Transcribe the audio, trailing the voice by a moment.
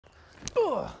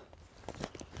Ugh.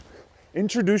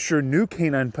 Introduce your new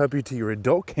canine puppy to your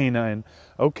adult canine.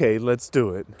 Okay, let's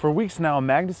do it. For weeks now,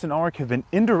 Magnus and Alrick have been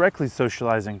indirectly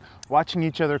socializing, watching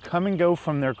each other come and go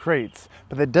from their crates.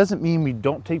 But that doesn't mean we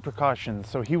don't take precautions.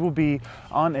 So he will be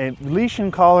on a leash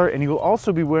and collar, and he will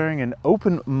also be wearing an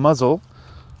open muzzle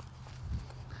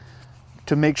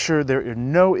to make sure there are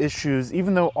no issues.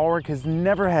 Even though Alrick has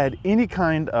never had any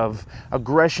kind of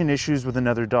aggression issues with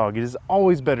another dog, it is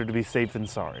always better to be safe than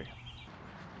sorry.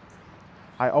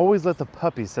 I always let the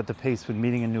puppy set the pace when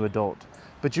meeting a new adult,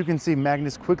 but you can see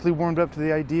Magnus quickly warmed up to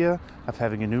the idea of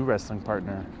having a new wrestling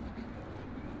partner.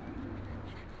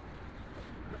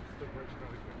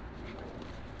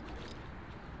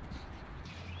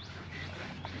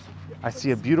 I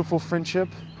see a beautiful friendship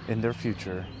in their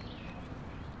future.